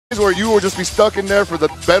where you will just be stuck in there for the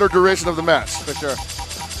better duration of the match. For sure.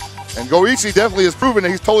 And Go1 definitely has proven that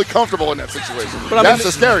he's totally comfortable in that situation. But that's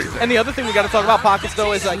the scary thing. And the other thing we got to talk about Pockets,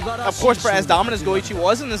 though, is, like, of course, for as dominant as Go1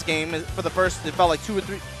 was in this game, for the first, it felt like 2 or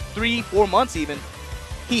 3, 4 months even,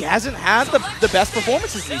 he hasn't had the best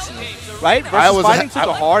performances recently, right? Versus Fighting took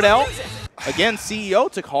a hard L. Again, CEO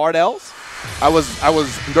took hard L's. I was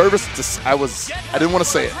nervous. I didn't want to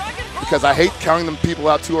say it because I hate counting them people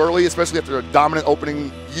out too early, especially after a dominant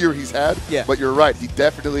opening year he's had. Yeah. But you're right. He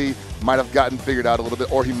definitely might have gotten figured out a little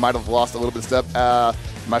bit, or he might have lost a little bit of step.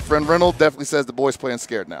 My friend Reynolds definitely says the boy's playing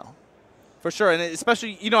scared now. For sure, and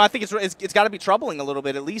especially, you know, I think it's got to be troubling a little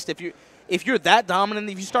bit, at least if you're that dominant,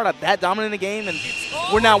 if you start out that dominant in a game, and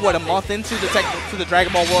we're now what, a month into the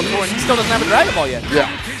Dragon Ball World Tour, and he still doesn't have a Dragon Ball yet. Yeah,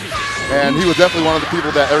 and he was definitely one of the people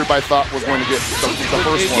that everybody thought was going to get the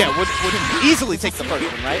first one. Yeah, would easily take the first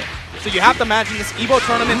one, right? So you have to imagine this Evo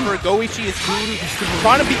tournament for Go1 is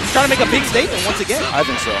trying to make a big statement once again. I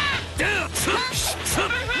think so.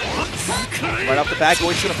 Right off the bat,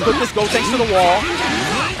 Go1's going to put this Gotenks to the wall.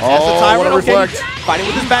 Oh, what a reflect. Fighting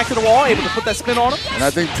with his back to the wall, able to put that spin on him. And I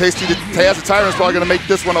think Taz the Tyrant is probably going to make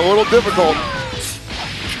this one a little difficult.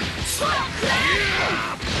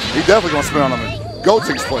 He's definitely going to spin on him.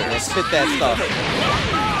 Gotenks players. Spit that stuff.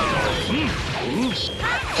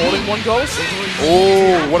 Holding one Ghost.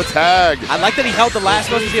 Oh, what a tag. I like that he held the last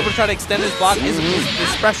Ghost to be able to try to extend his block, his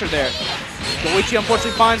pressure there. Go1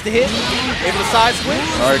 unfortunately finds the hit, able to side switch.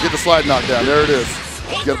 All right, get the slide knockdown. There it is.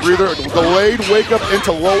 Get a breather, delayed wake up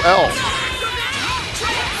into low L.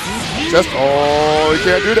 Oh, he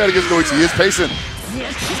can't do that against Go1. He is patient.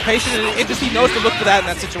 He's patient and he knows to look for that in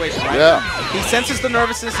that situation, right? Yeah. He senses the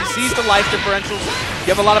nervousness, he sees the life differentials.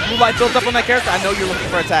 You have a lot of blue light built up on that character, I know you're looking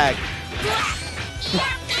for a tag.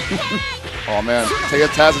 Oh man,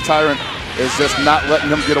 Taz the Tyrant is just not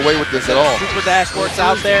letting him get away with this at all. Super dash works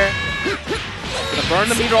out there. Gonna burn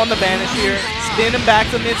the meter on the banish here. Spin him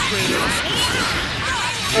back to midstream.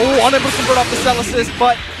 Oh, unable to convert off the cell assist,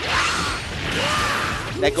 but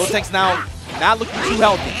that Gotenks now not looking too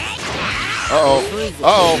healthy. Uh-oh.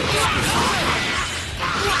 Uh-oh.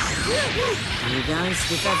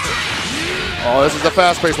 Oh, this is the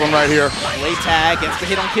fast-paced one right here. Late tag, gets the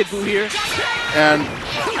hit on Kid Buu here. And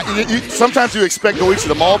sometimes you expect Go1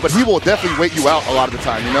 to maul, but he will definitely wait you out a lot of the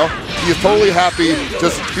time, you know? He is totally happy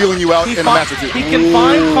just feeling you out in a match or two. He can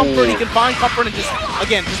find comfort, and just,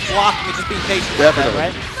 again, just blocking and just being patient. Definitely.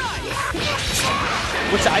 That, right?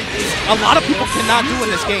 Which a lot of people cannot do in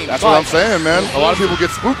this game. That's what I'm saying, man. A lot of people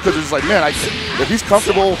get spooked because it's like, man, if he's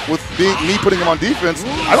comfortable with me putting him on defense,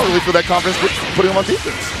 I don't really feel that confidence with putting him on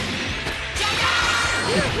defense.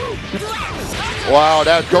 Wow,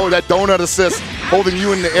 that donut assist holding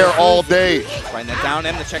you in the air all day. Writing that down,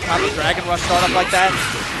 M to check out the Dragon Rush startup like that.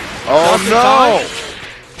 Oh no!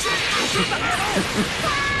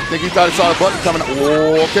 I think he thought he saw the button coming.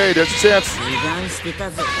 Oh, okay, there's a chance.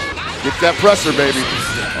 Get that pressure, baby.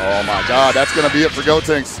 Oh my God, that's gonna be it for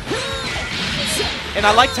Gotenks. And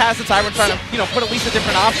I like Taz the Tyrant trying to, put at least a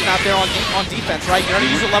different option out there on defense, right? You're gonna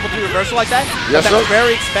use a level 3 reversal like that. Yes, but that's sir.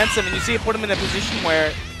 very expensive, and you see it put him in a position where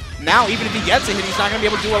now, even if he gets a hit, he's not gonna be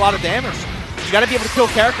able to do a lot of damage. You gotta be able to kill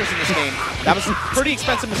characters in this game. That was a pretty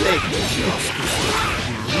expensive mistake.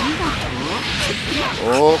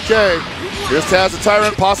 Okay, here's Taz the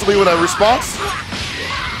Tyrant, possibly with a response.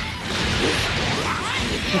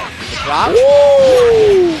 Drop.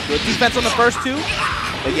 Woo! Good defense on the first two.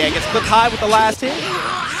 But yeah, gets clipped high with the last hit.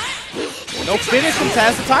 No finish from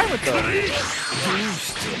Taz the Tyrant though.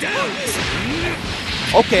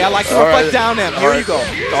 Okay, I like the reflect down M. Here you go.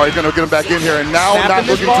 Oh, he's gonna get him back in here, and now not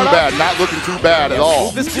looking too bad. Not looking too bad at all.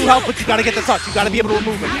 Move this blue health, but you gotta get the touch. You gotta be able to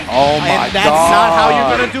remove it. Oh my God. And that's not how you're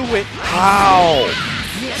gonna do it. How?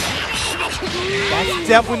 That's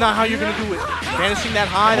definitely not how you're gonna do it. Vanishing that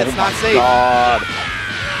high, that's not safe. God.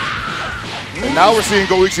 And now we're seeing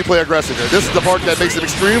Go1 play aggressive here. This is the part that makes it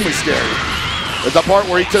extremely scary. It's the part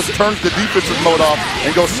where he just turns the defensive mode off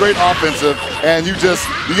and goes straight offensive, and you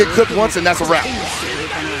get clipped once and that's a wrap.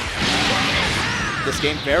 This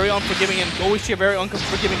game very unforgiving, and Go1 a very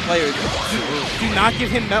unforgiving player. Do not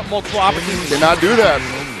give him multiple opportunities. Cannot do that.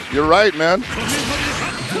 You're right, man.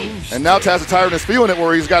 And now Taz the Tyrant is feeling it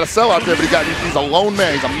where he's got a cell out there, but he's a lone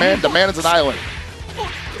man. He's a man. The man is an island.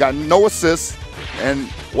 Got no assists, and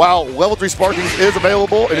while level 3 sparking is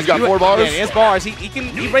available, and he's got 4 bars. Yeah, he has bars.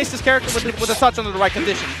 He raced his character with a touch under the right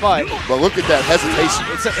conditions, but look at that hesitation.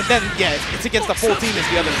 It's against the full team is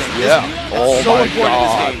the other thing. Yeah. Oh so my important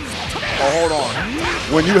God. in this game. Oh, hold on.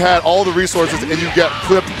 When you had all the resources and you get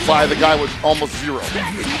clipped by the guy with almost 0.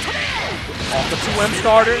 Off the 2M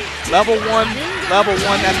starter, level 1, that's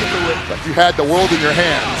gonna do it. Like you had the world in your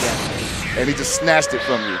hands. Yeah. and he just snatched it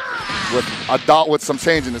from you with a dot with some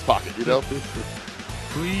change in his pocket, you know?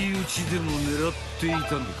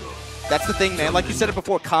 That's the thing, man. Like you said it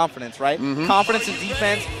before, confidence, right? Confidence in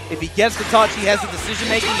defense. If he gets the touch, he has the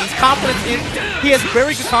decision-making. He's confident he has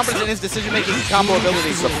very good confidence in his decision-making and combo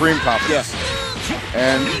abilities. Supreme confidence. Yeah.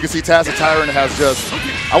 And you can see TbFz Tyrant has just,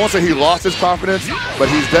 I won't say he lost his confidence, but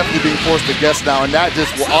he's definitely being forced to guess now, and that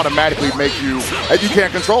just will automatically make you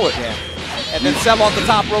can't control it. Yeah. And then Cell off the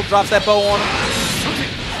top rope, drops that bow on him.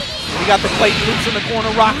 We got the Clayton loops in the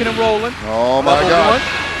corner, rocking and rolling. Oh my God.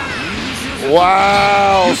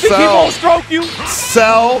 Wow, you think he won't stroke you?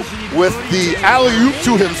 Cell with the alley-oop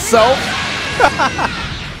to himself.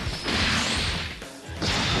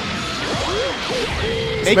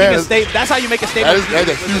 Making a statement. That's how you make a statement. That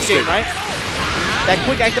is a huge statement, right? That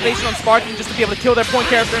quick activation on Sparking just to be able to kill their point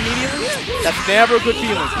character immediately, that's never a good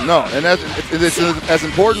feeling. No, and it's as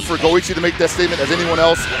important for Go1 to make that statement as anyone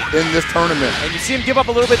else in this tournament. And you see him give up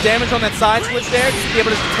a little bit of damage on that side switch there, just to be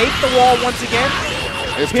able to take the wall once again.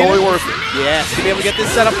 It's totally worth it. Yes, to be able to get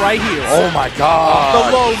this set up right here. Oh my God. Off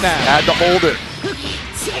the low now. Had to hold it.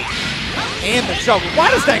 And the juggle.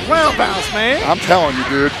 Why does that ground bounce, man? I'm telling you,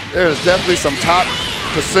 dude, there's definitely some top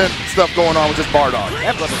percent stuff going on with this Bardock.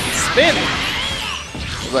 That brother be spinning.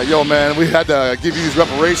 It's like, yo, man, we had to give you these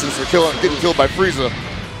reparations for getting killed by Frieza.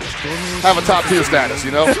 Have a top tier status,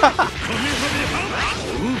 you know?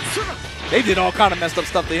 They did all kind of messed up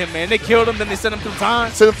stuff to him, man. They killed him, then they sent him through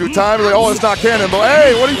time. Sent him through time, like, oh, it's not canon. But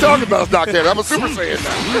hey, what are you talking about? It's not canon. I'm a Super Saiyan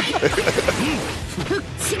now.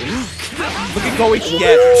 Look at Go1,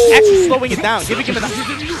 yeah, actually slowing it down, giving him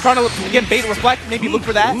trying to, again, bait reflect, maybe look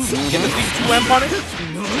for that. Get the 2M punish.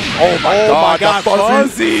 Oh my God,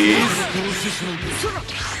 fuzzies.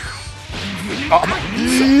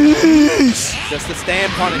 Just the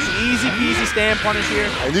stand punish, easy peasy stand punish here.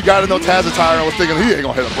 And you gotta know TbFz Tyrant was thinking, he ain't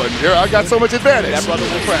gonna hit a button here. I got so much advantage. That brother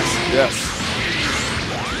will press. Yes.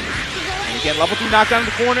 And again, level 3 knockdown in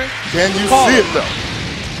the corner. Can you see it though?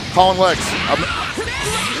 Calling legs.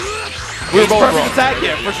 We were both perfect wrong. attack,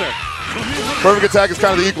 yeah, for sure. Perfect attack is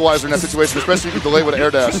kind of the equalizer in that situation, especially if you delay with an air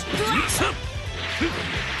dash. See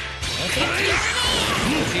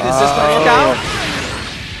the system work out?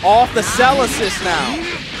 Off the cell assist now.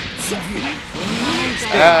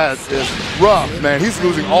 That is rough, man. He's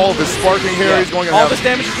losing all of his sparking here. Yeah. He's going to all this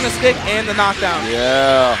damage is going to stick and the knockdown.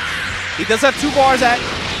 Yeah. He does have 2 bars at.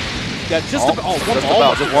 Yeah, just one ball.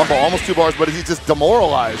 Just one ball, almost 2 bars, but he's just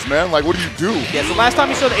demoralized, man. Like, what do you do? Yeah, so last time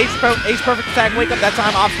he showed the H perfect attack wake up, that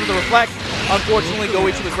time opted for the reflect. Unfortunately,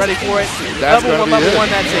 Go1 was ready for it. That's level 1,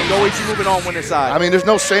 that's it. Go1 moving on winner's side. I mean, there's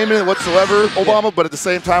no shame in it whatsoever, Obama, but at the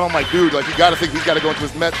same time, I'm like, dude, like, you got to think he's got to go into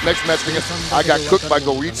his next match thinking, I got cooked by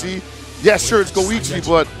Go1. Yeah, sure, it's Go1,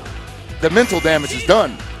 but the mental damage is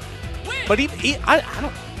done. But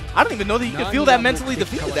I don't even know that you can feel that mentally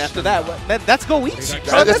defeated after that. That's Go1.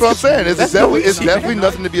 That's what I'm saying. It's definitely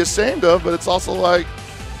nothing to be ashamed of, but it's also like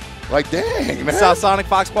dang, man. Saw Sonic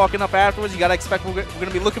Fox walking up afterwards. You got to expect we're going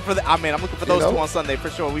to be looking for I'm looking for those 2 on Sunday for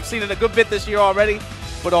sure. We've seen it a good bit this year already,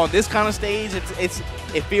 but on this kind of stage,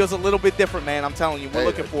 it feels a little bit different, man. I'm telling you, we're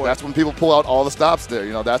looking for it. That's when people pull out all the stops there.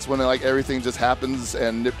 You know, that's when like everything just happens,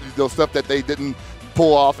 and those stuff that they didn't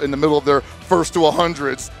pull off in the middle of their first 2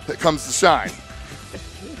 100s that comes to shine.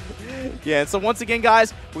 Yeah, and so once again,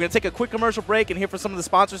 guys, we're going to take a quick commercial break and hear from some of the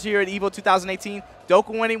sponsors here at Evo 2018. Don't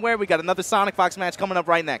go anywhere. We got another Sonic Fox match coming up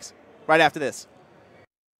right next, right after this.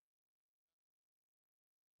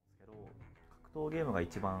 格闘ゲームが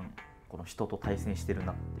一番この人と対戦してる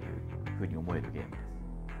なっていう風に思えるゲームです。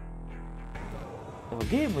だから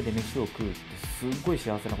ゲームで飯を食うってすっごい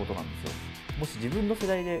幸せなことなんですよ。もし自分の世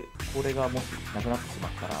代でこれがもしなくなってしま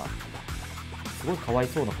ったらすごいかわい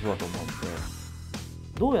そうなことだと思うんで、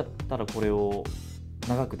どうやったらこれを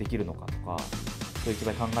長くできるのかとか、そういう一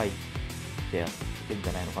番考えてやってるんじ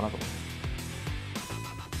ゃないのかなと思います。